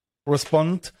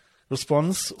response,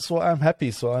 so I'm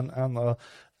happy. So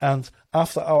and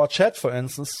after our chat, for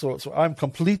instance, so I'm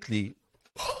completely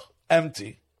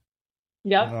empty.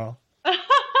 Yep.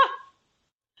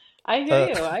 I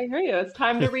hear you. It's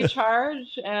time to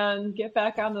recharge and get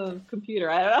back on the computer.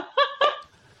 I don't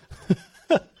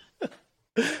know.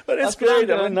 But it's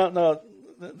great. I mean, no.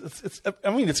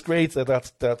 It's great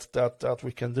that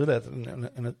we can do that,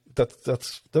 and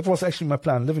that was actually my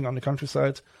plan: living on the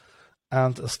countryside,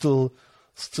 and still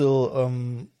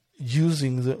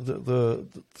using the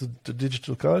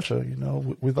digital culture,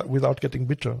 without getting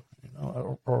bitter,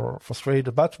 or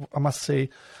frustrated. But I must say,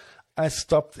 I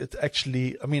stopped it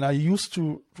actually. I mean, I used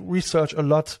to research a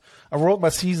lot. I wrote my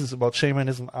thesis about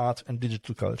shamanism, art, and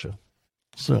digital culture.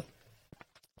 So,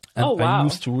 and oh wow!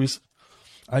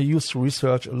 I used to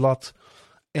research a lot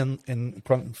in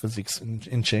quantum physics,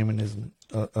 in shamanism,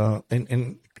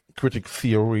 in critical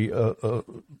theory,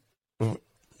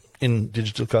 in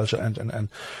digital culture, and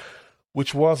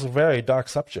which was a very dark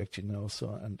subject,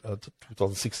 So, and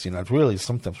 2016, and really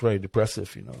sometimes very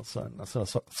depressive,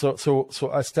 So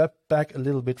I stepped back a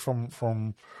little bit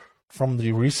from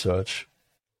the research,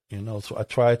 So I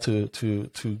try to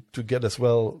get as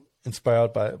well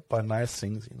inspired by nice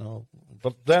things,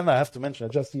 But then I have to mention,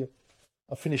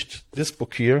 I finished this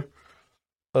book here.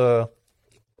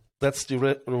 That's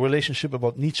the relationship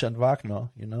about Nietzsche and Wagner,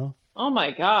 Oh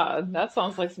my God, that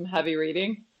sounds like some heavy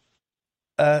reading.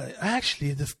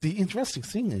 Actually, the interesting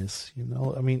thing is,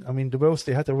 I mean,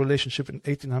 they had a relationship in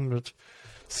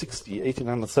 1860,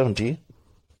 1870,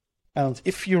 and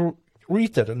if you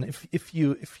read that, and if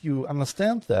you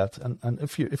understand that, and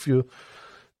if you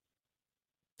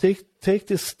take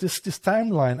this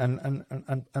timeline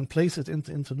and place it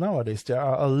into nowadays, there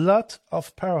are a lot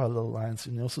of parallel lines,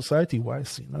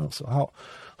 society-wise, So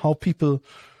how people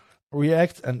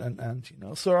react and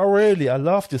So I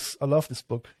love this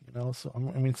book, So I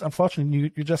mean,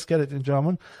 unfortunately you just get it in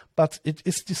German, but it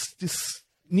is this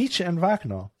Nietzsche and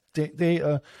Wagner.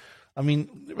 They I mean,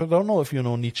 I don't know if you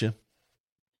know Nietzsche.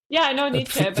 Yeah, I know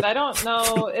Nietzsche, but I don't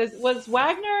know. Was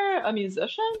Wagner a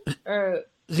musician or?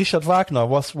 Richard Wagner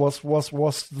was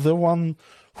the one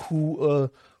who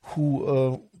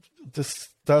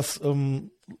die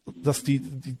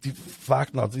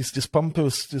Wagner, this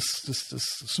pompous, this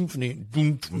symphony,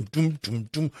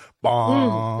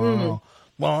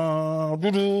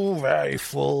 very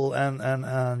full, and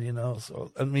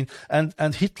So I mean,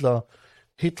 and Hitler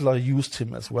used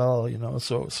him as well,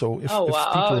 So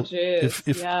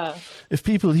if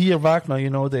people hear Wagner,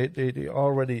 they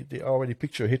already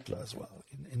picture Hitler as well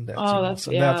in that.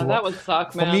 That would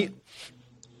suck, man.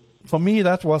 For me,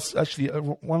 that was actually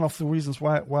one of the reasons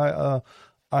why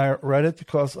I read it,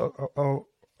 because I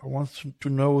wanted to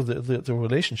know the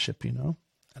relationship,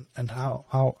 and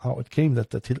how it came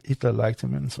that Hitler liked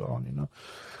him and so on,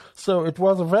 So it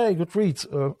was a very good read,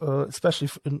 especially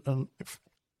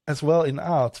as well in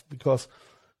art, because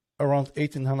around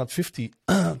 1850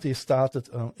 they started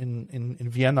in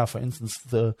Vienna, for instance,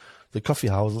 the coffee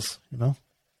houses,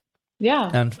 Yeah.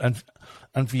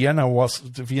 And Vienna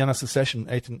the Vienna Secession,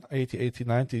 1880,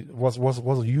 1890, was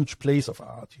a huge place of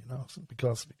art,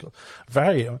 because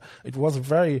it was a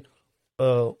very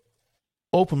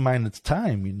open-minded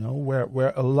time,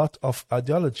 where a lot of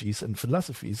ideologies and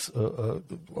philosophies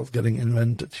was getting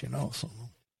invented, So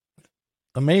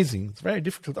amazing. It's very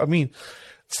difficult. I mean,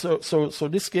 so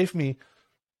this gave me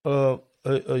a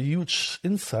huge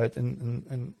insight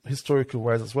in historical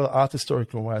wise as well, art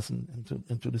historical wise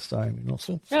into this time,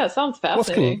 So yeah, it sounds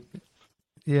fascinating.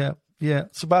 Cool. Yeah.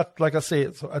 So, but like I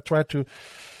say, so I try to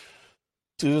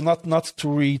not to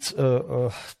read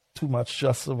too much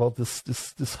just about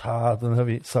this hard and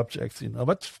heavy subjects,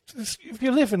 But if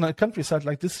you live in a countryside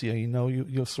like this here,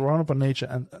 you're surrounded by nature,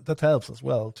 and that helps as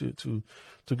well to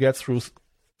get through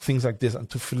things like this and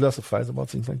to philosophize about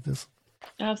things like this.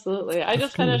 Absolutely. I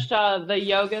just finished the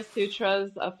Yoga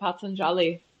Sutras of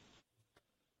Patanjali.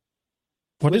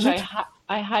 What is which it?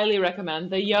 I highly recommend.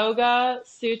 The Yoga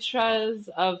Sutras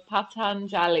of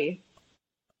Patanjali.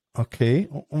 Okay.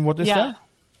 And what is Yeah. that?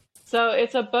 So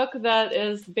it's a book that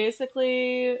is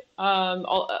basically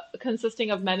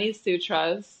consisting of many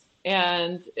sutras,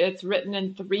 and it's written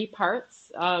in 3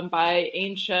 parts by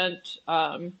ancient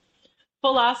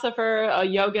philosopher, a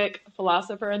yogic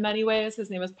philosopher in many ways. His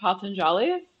name is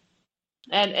Patanjali.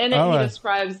 And in it, All he right.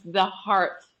 describes the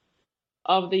heart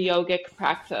of the yogic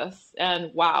practice.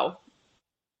 And wow,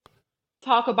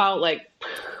 talk about like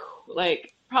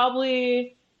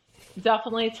probably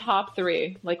definitely top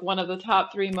 3, like one of the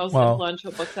top 3 most Wow.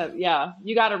 influential books. Yeah,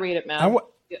 you got to read it, I, man. w-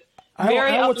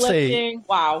 Very I would say uplifting.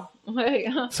 Wow.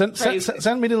 Crazy.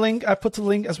 send me the link. I put the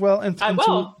link as well I into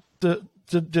will. the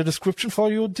description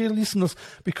for you, dear listeners,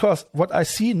 because what I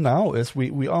see now is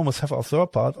we almost have our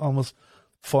third part, almost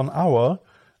for an hour,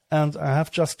 and I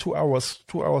have just 2 hours,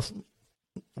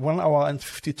 1 hour and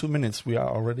 52 minutes. We are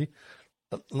already.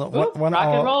 No, Ooh, one rock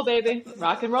hour. and roll, baby.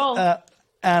 Rock and roll.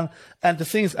 And the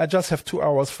thing is, I just have 2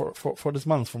 hours for this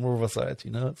month from Riverside.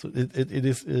 You know, so it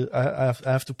is. I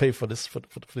have to pay for this for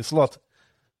this slot.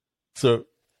 So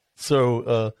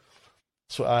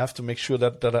I have to make sure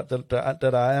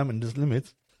that I am in this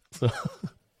limit. So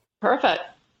Perfect.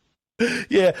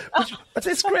 yeah, but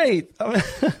it's great. I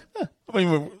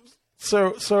mean,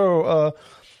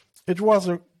 it was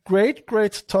a great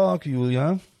talk,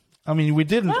 Julia. I mean, we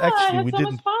didn't Yeah, actually. I had so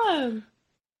much fun.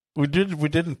 We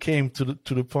didn't came to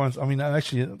the points. I mean,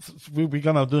 actually, we're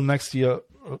gonna do next year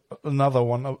another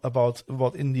one about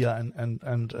India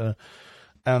and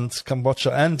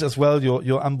Cambodia, and as well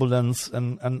your ambulance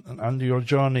and your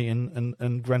journey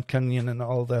in Grand Canyon and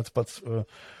all that. But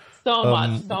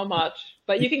So much.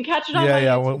 But you can catch it on yeah, my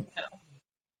yeah, YouTube well,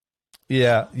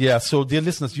 channel. yeah. So, dear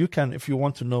listeners, you can, if you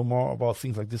want to know more about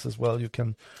things like this as well, you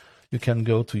can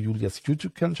go to Julia's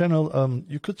YouTube channel.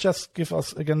 You could just give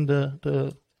us again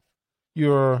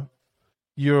your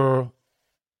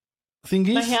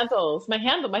thingies.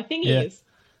 My thingies.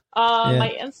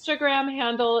 My Instagram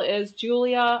handle is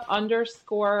Julia_HAW.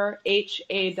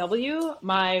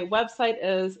 My website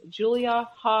is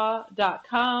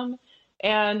juliaha.com.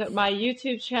 And my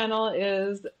YouTube channel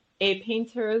is A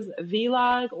Painter's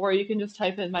Vlog, or you can just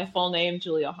type in my full name,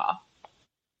 Julia Ha.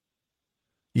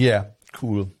 Yeah,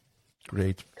 cool.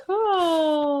 Great.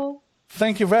 Cool.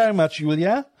 Thank you very much,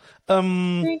 Julia.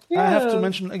 Thank you. I have to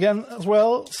mention again as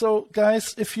well. So,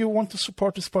 guys, if you want to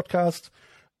support this podcast,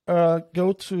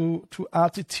 go to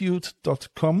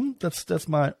artitude.com. That's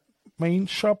my main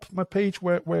shop, my page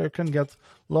where you can get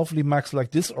lovely mugs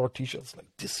like this, or t-shirts like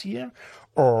this here,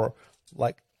 or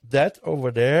like that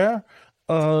over there.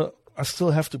 I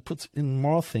still have to put in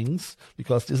more things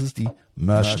because this is the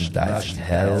merchandise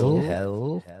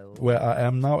hell where I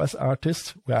am now as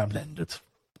artist, where I'm landed.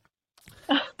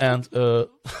 And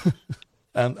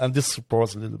and this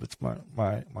supports a little bit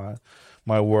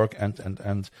my work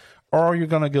and or you're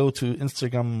gonna go to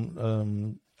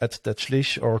Instagram at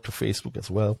Detschlich or to Facebook as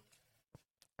well,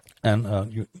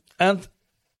 and you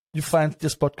find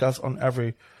this podcast on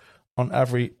every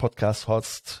podcast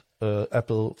host,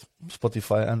 Apple,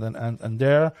 Spotify, and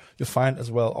there you find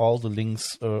as well all the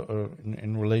links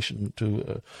in relation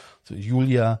to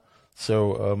Julia.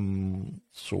 So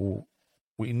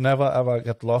we never ever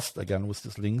get lost again with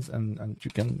these links, and you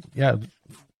can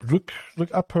look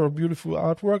up her beautiful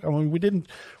artwork. I mean, we didn't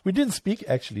speak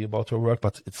actually about her work,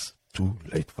 but it's too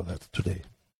late for that today.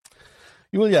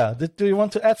 Julia, do you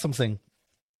want to add something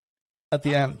at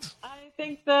the end? I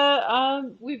think that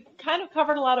we've kind of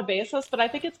covered a lot of bases, but I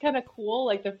think it's kind of cool,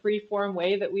 like the free form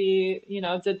way that we,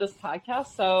 did this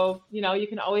podcast. So, you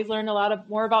can always learn a lot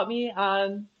more about me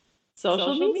on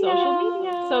social media.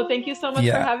 So thank you so much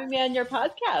for having me on your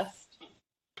podcast.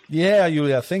 Yeah,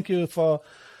 Julia, thank you for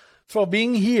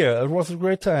being here. It was a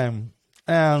great time.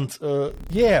 And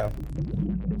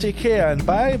take care and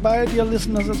bye dear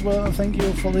listeners as well. Thank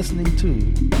you for listening too.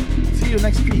 See you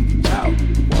next week. Ciao.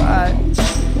 Bye.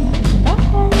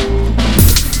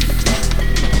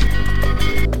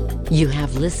 You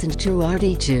have listened to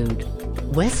Artitude,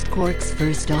 West Cork's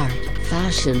first art,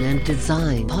 fashion and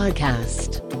design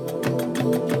podcast.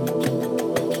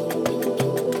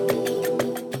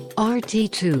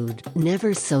 Artitude,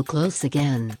 never so close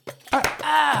again.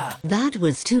 That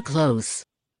was too close.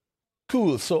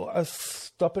 Cool, so I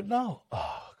stop it now.